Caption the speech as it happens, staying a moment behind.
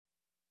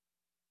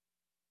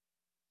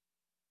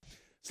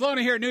Sloan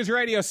here, News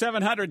Radio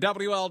 700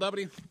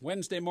 WLW.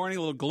 Wednesday morning, a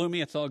little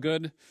gloomy. It's all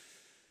good.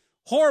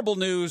 Horrible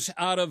news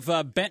out of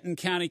Benton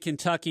County,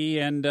 Kentucky,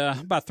 and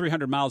about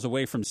 300 miles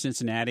away from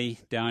Cincinnati,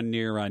 down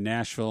near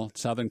Nashville,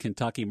 southern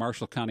Kentucky,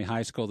 Marshall County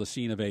High School, the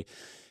scene of a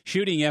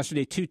shooting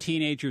yesterday. 2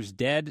 teenagers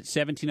dead,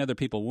 17 other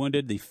people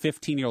wounded. The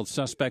 15-year-old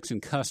suspect's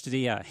in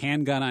custody. A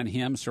handgun on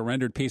him,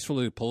 surrendered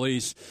peacefully to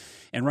police.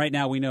 And right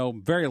now we know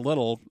very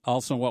little,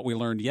 also what we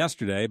learned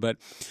yesterday. But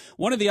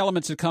one of the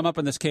elements that come up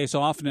in this case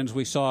often, as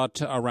we saw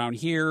it around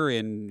here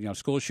in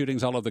school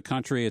shootings all over the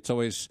country, it's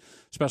always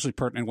especially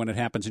pertinent when it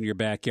happens in your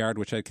backyard,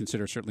 which I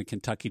consider certainly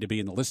Kentucky to be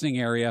in the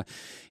listening area,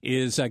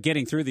 is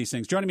getting through these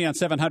things. Joining me on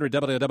 700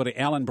 WLW,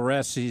 Alan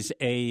Barres. He's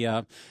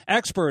a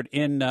expert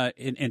in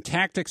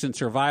tactics and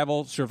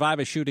survival.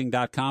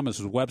 Survivashooting.com is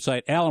his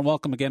website. Alan,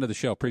 welcome again to the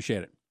show.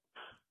 Appreciate it.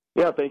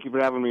 Yeah, thank you for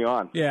having me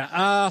on. Yeah,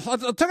 I'll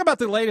talk about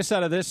the latest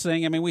out of this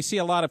thing. I mean, we see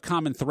a lot of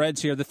common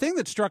threads here. The thing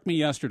that struck me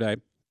yesterday,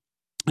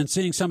 and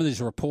seeing some of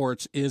these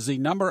reports, is the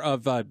number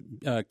of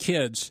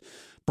kids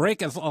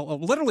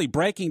literally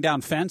breaking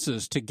down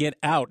fences to get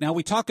out. Now,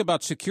 we talk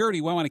about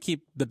security. We want to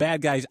keep the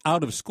bad guys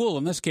out of school.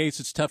 In this case,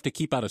 it's tough to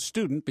keep out a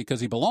student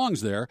because he belongs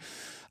there.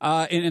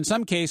 In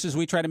some cases,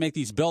 we try to make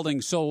these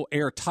buildings so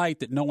airtight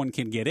that no one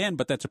can get in,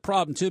 but that's a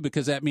problem, too,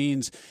 because that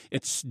means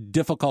it's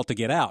difficult to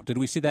get out. Did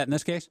we see that in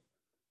this case?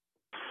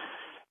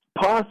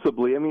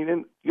 Possibly. I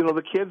mean,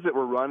 the kids that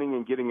were running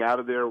and getting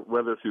out of there,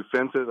 whether through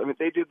fences, I mean,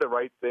 they did the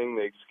right thing.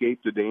 They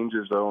escaped the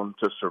danger zone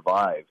to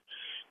survive.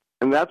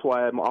 And that's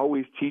why I'm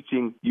always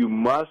teaching you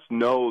must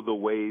know the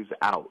ways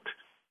out.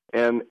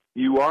 And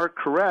you are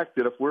correct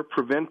that if we're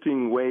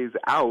preventing ways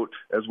out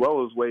as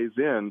well as ways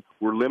in,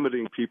 we're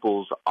limiting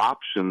people's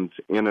options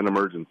in an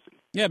emergency.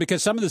 Yeah,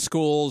 because some of the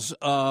schools,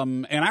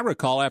 and I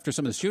recall after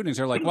some of the shootings,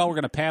 they're like, well, we're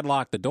going to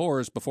padlock the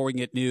doors before we can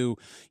get new,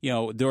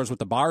 doors with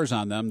the bars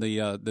on them,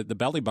 the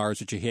belly bars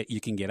that you hit, you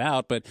can get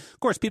out. But, of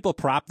course, people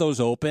prop those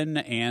open,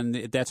 and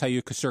that's how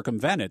you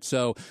circumvent it.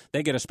 So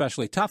they get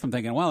especially tough. I'm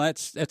thinking, well,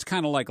 that's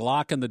kind of like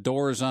locking the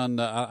doors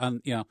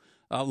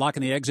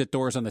locking the exit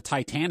doors on the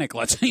Titanic.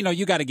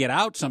 You got to get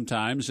out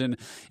sometimes, and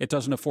it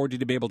doesn't afford you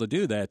to be able to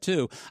do that,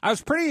 too. I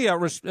was pretty,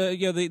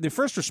 the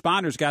first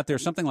responders got there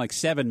something like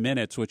 7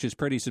 minutes, which is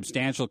pretty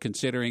substantial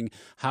considering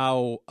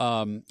how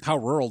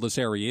rural this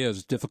area is.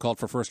 It's difficult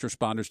for first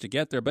responders to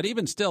get there. But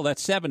even still, that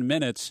 7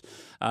 minutes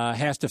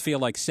has to feel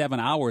like 7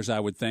 hours,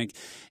 I would think.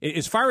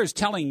 As far as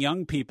telling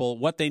young people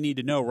what they need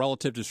to know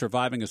relative to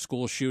surviving a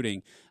school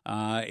shooting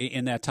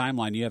in that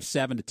timeline, you have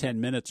 7 to 10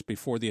 minutes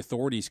before the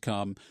authorities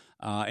come.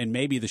 And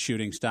maybe the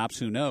shooting stops,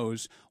 who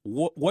knows.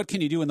 What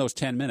can you do in those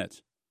 10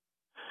 minutes?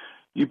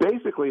 You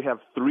basically have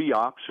 3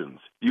 options.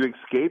 You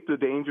escape the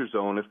danger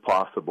zone if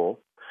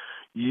possible.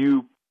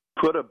 You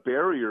put a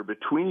barrier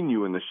between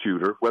you and the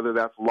shooter, whether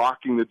that's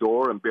locking the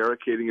door and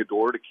barricading a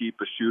door to keep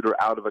a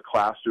shooter out of a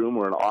classroom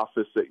or an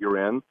office that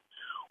you're in,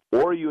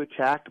 or you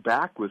attack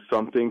back with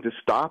something to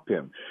stop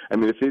him. I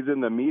mean, if he's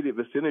in the immediate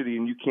vicinity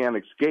and you can't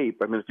escape,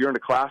 I mean, if you're in a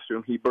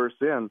classroom, he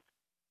bursts in,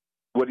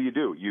 what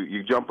do?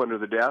 You jump under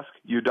the desk,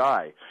 you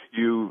die.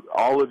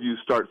 All of you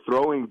start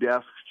throwing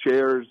desks,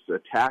 chairs,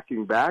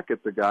 attacking back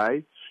at the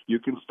guy. You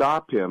can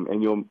stop him,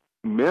 and you'll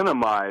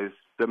minimize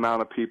the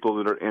amount of people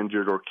that are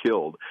injured or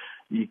killed.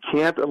 You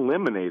can't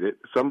eliminate it.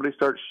 Somebody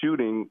starts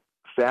shooting,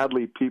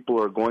 sadly,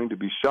 people are going to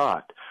be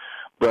shot.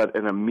 But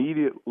an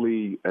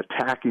immediately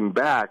attacking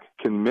back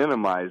can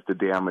minimize the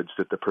damage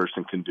that the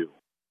person can do.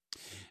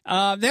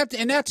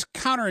 That's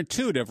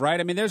counterintuitive, right?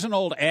 I mean, there's an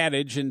old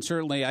adage, and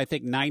certainly I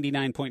think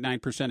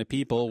 99.9% of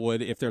people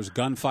would, if there's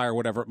gunfire,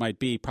 whatever it might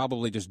be,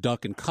 probably just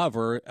duck and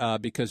cover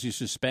because you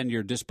suspend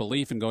your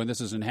disbelief and going,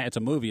 it's a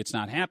movie, it's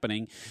not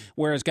happening.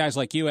 Whereas guys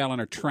like you,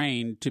 Alan, are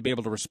trained to be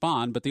able to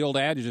respond. But the old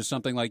adage is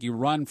something like you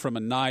run from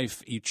a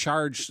knife, you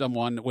charge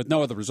someone with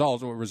no other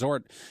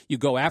resort, you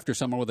go after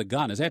someone with a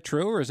gun. Is that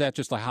true, or is that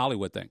just a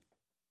Hollywood thing?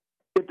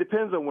 It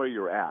depends on where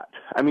you're at.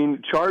 I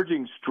mean,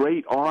 charging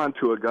straight on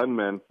to a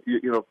gunman,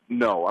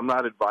 no, I'm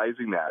not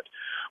advising that.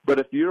 But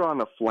if you're on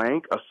a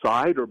flank, a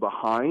side, or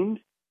behind,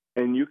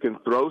 and you can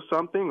throw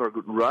something or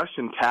rush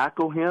and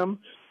tackle him,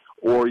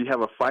 or you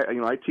have a fire,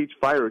 I teach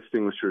fire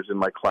extinguishers in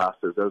my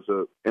classes as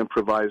an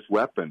improvised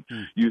weapon.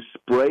 You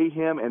spray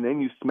him, and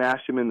then you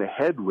smash him in the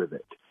head with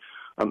it.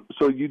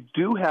 So you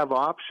do have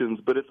options,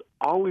 but it's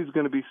always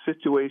going to be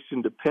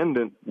situation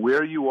dependent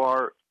where you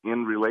are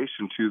in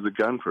relation to the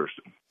gun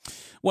person.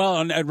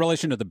 Well, in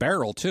relation to the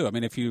barrel, too. I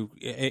mean, if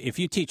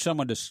you teach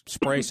someone to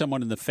spray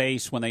someone in the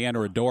face when they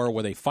enter a door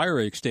with a fire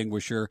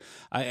extinguisher,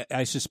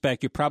 I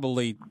suspect you're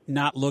probably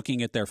not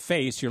looking at their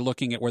face. You're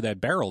looking at where that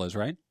barrel is,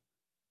 right?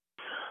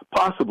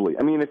 Possibly.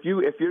 I mean, if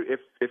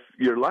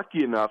you're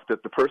lucky enough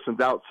that the person's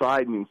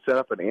outside and you set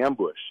up an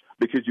ambush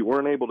because you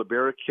weren't able to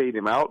barricade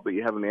him out, but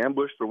you have an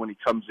ambush for when he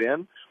comes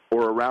in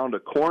or around a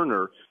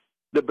corner,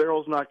 the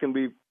barrel's not going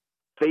to be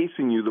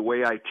facing you the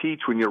way I teach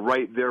when you're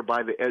right there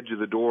by the edge of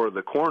the door or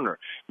the corner.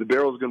 The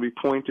barrel's going to be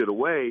pointed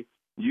away.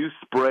 You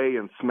spray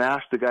and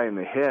smash the guy in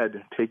the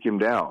head, take him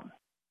down.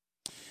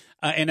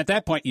 And at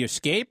that point, you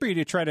escape, or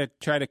you try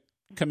to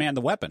command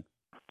the weapon?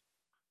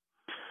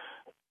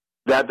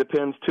 That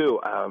depends, too.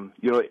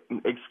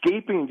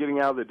 Escaping and getting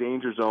out of the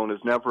danger zone is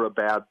never a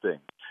bad thing.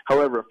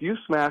 However, if you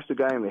smash the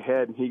guy in the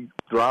head and he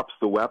drops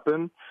the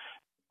weapon,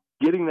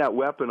 getting that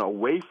weapon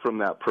away from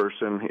that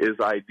person is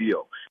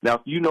ideal. Now,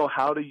 if you know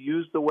how to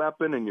use the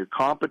weapon and you're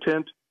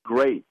competent,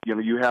 great.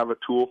 You have a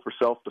tool for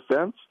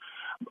self-defense.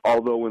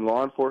 Although when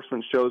law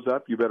enforcement shows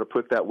up, you better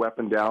put that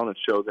weapon down and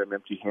show them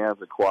empty hands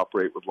and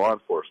cooperate with law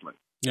enforcement.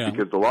 Yeah.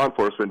 Because the law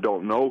enforcement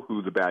don't know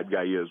who the bad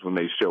guy is when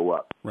they show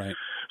up. Right.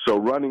 So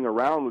running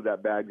around with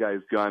that bad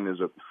guy's gun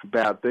is a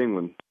bad thing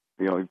when,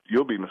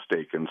 you'll be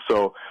mistaken.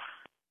 So,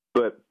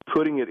 but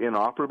putting it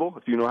inoperable,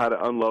 if you know how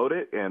to unload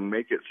it and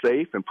make it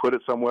safe and put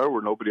it somewhere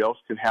where nobody else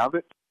can have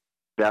it,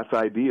 that's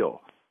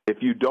ideal. If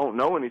you don't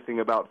know anything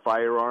about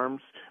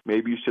firearms,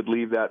 maybe you should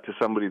leave that to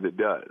somebody that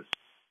does.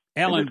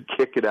 Alan, just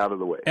kick it out of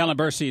the way. Alan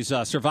Bursey's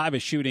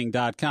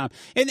survivashooting.com.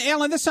 And,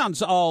 Alan, this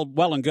sounds all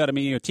well and good. I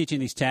mean, you're teaching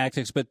these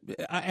tactics, but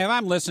if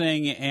I'm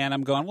listening and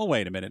I'm going, well,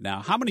 wait a minute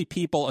now. How many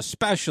people,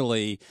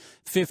 especially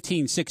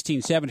 15,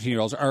 16,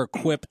 17-year-olds, are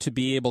equipped to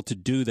be able to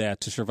do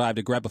that, to survive,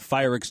 to grab a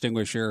fire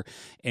extinguisher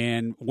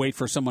and wait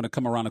for someone to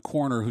come around a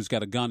corner who's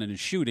got a gun and is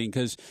shooting?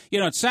 Because,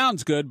 it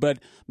sounds good, but,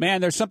 man,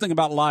 there's something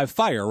about live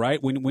fire,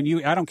 right? When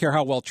you, I don't care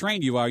how well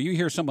trained you are, you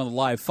hear someone with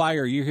live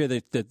fire, you hear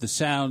the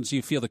sounds,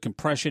 you feel the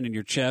compression in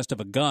your chest of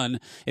a gun.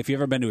 If you've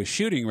ever been to a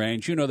shooting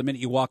range, the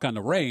minute you walk on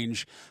the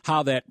range,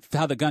 how the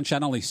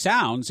gunshot not only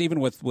sounds, even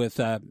with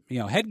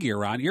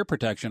headgear on, ear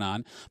protection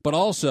on, but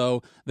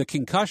also the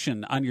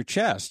concussion on your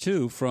chest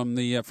too from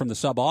the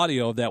sub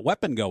audio of that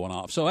weapon going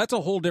off. So that's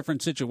a whole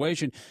different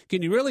situation.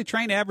 Can you really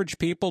train average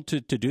people to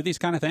do these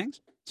kind of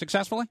things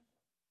successfully?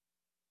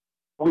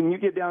 When you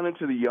get down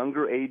into the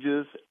younger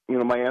ages,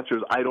 my answer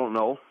is I don't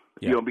know.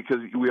 Yeah. Because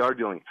we are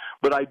dealing.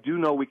 But I do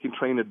know we can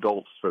train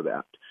adults for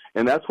that.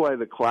 And that's why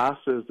the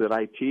classes that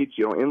I teach,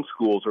 in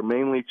schools are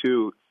mainly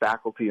to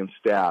faculty and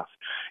staff.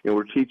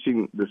 We're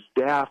teaching the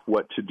staff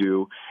what to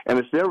do, and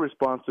it's their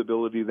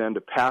responsibility then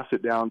to pass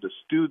it down to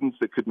students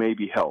that could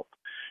maybe help.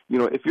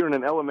 If you're in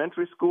an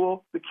elementary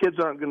school, the kids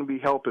aren't going to be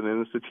helping,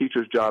 and it's the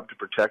teacher's job to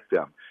protect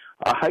them.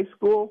 A high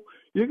school,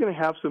 you're going to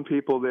have some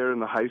people there in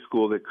the high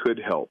school that could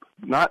help.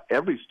 Not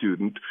every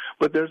student,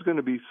 but there's going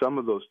to be some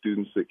of those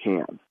students that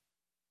can.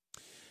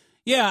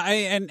 Yeah,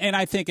 and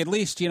I think at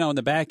least, in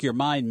the back of your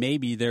mind,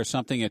 maybe there's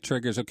something that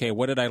triggers, okay,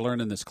 what did I learn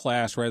in this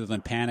class, rather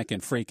than panic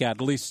and freak out?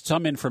 At least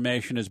some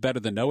information is better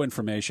than no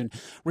information.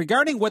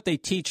 Regarding what they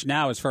teach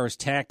now as far as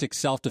tactics,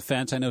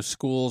 self-defense, I know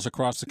schools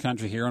across the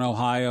country here in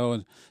Ohio,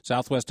 and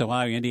Southwest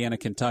Ohio, Indiana,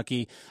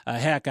 Kentucky.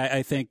 Heck,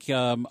 I think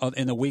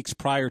in the weeks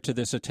prior to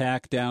this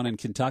attack down in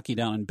Kentucky,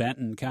 down in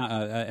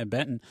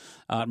Benton,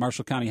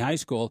 Marshall County High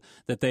School,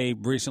 that they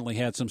recently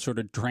had some sort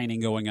of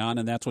training going on,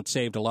 and that's what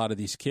saved a lot of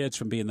these kids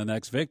from being the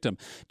next victim.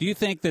 Do you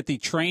think that the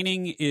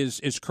training is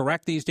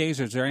correct these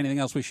days, or is there anything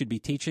else we should be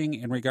teaching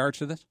in regards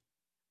to this?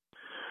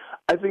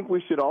 I think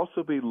we should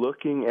also be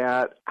looking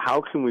at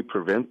how can we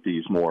prevent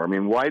these more. I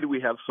mean, why do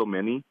we have so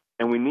many?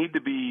 And we need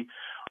to be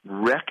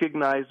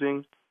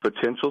recognizing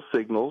potential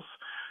signals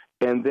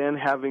and then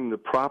having the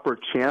proper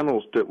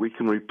channels that we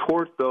can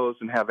report those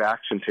and have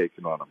action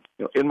taken on them.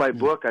 In my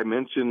book, I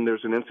mentioned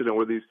there's an incident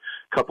where these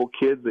couple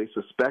kids, they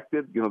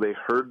suspected, they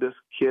heard this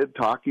kid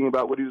talking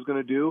about what he was going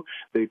to do.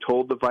 They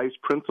told the vice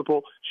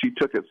principal. She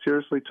took it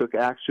seriously, took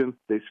action.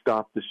 They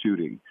stopped the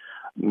shooting.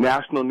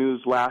 National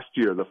news last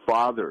year, the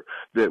father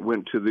that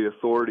went to the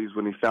authorities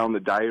when he found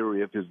the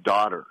diary of his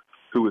daughter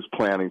who was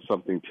planning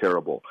something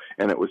terrible,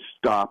 and it was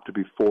stopped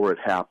before it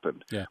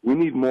happened. Yeah. We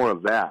need more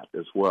of that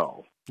as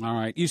well. All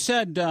right. You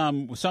said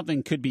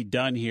something could be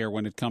done here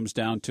when it comes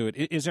down to it.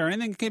 Is there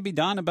anything that can be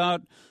done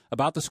about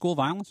the school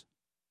violence?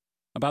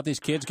 About these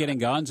kids getting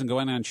guns and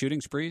going on shooting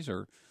sprees?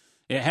 Or,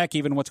 heck,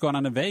 even what's going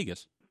on in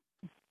Vegas?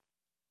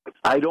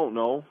 I don't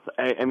know.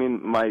 I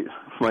mean,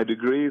 my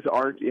degrees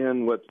aren't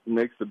in what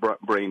makes the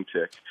brain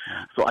tick.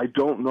 So I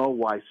don't know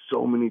why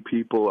so many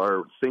people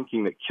are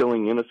thinking that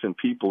killing innocent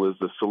people is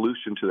the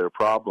solution to their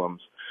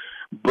problems.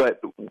 But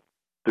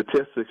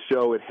statistics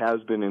show it has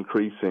been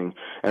increasing.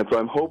 And so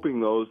I'm hoping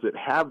those that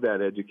have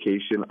that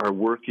education are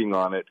working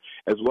on it,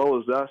 as well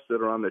as us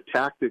that are on the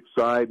tactics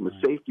side and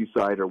the safety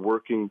side are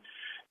working,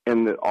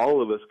 and that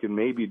all of us can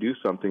maybe do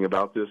something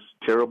about this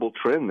terrible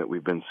trend that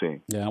we've been seeing.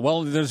 Yeah,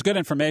 well, there's good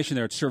information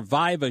there at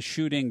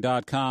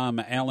survivashooting.com.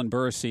 Alan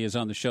Bursey is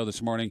on the show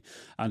this morning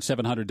on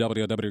 700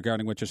 WOW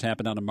regarding what just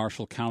happened down in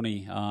Marshall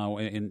County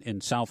in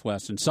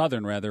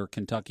southern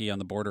Kentucky on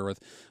the border with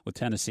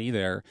Tennessee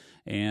there.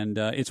 And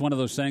it's one of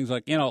those things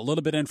like, a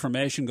little bit of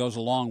information goes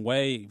a long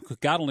way.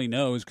 God only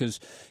knows,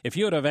 because if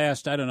you would have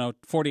asked,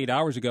 48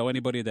 hours ago,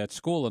 anybody at that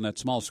school, in that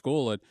small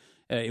school,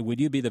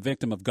 would you be the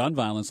victim of gun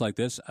violence like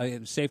this?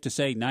 It's safe to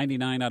say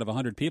 99 out of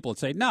 100 people would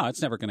say, no,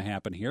 it's never going to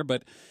happen here.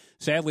 But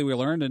sadly, we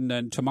learned,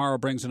 and tomorrow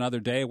brings another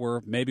day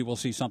where maybe we'll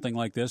see something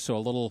like this. So a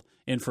little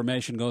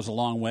information goes a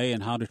long way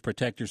in how to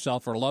protect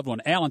yourself or a loved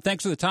one. Alan,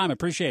 thanks for the time. I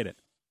appreciate it.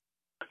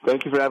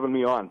 Thank you for having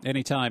me on.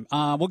 Anytime.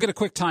 We'll get a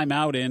quick time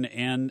out in,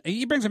 and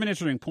he brings up an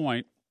interesting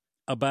point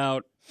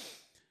about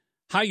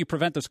how you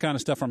prevent this kind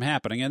of stuff from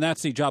happening. And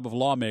that's the job of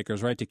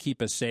lawmakers, right, to keep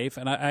us safe.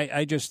 And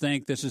I just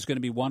think this is going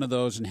to be one of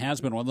those, and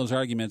has been one of those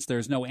arguments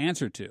there's no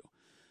answer to.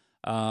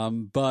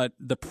 But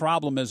the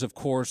problem is, of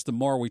course, the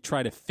more we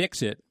try to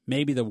fix it,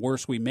 maybe the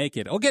worse we make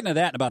it. We'll get into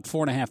that in about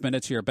 4.5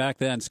 minutes here. Back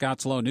then,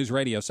 Scott Sloan, News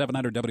Radio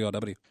 700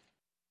 WOW.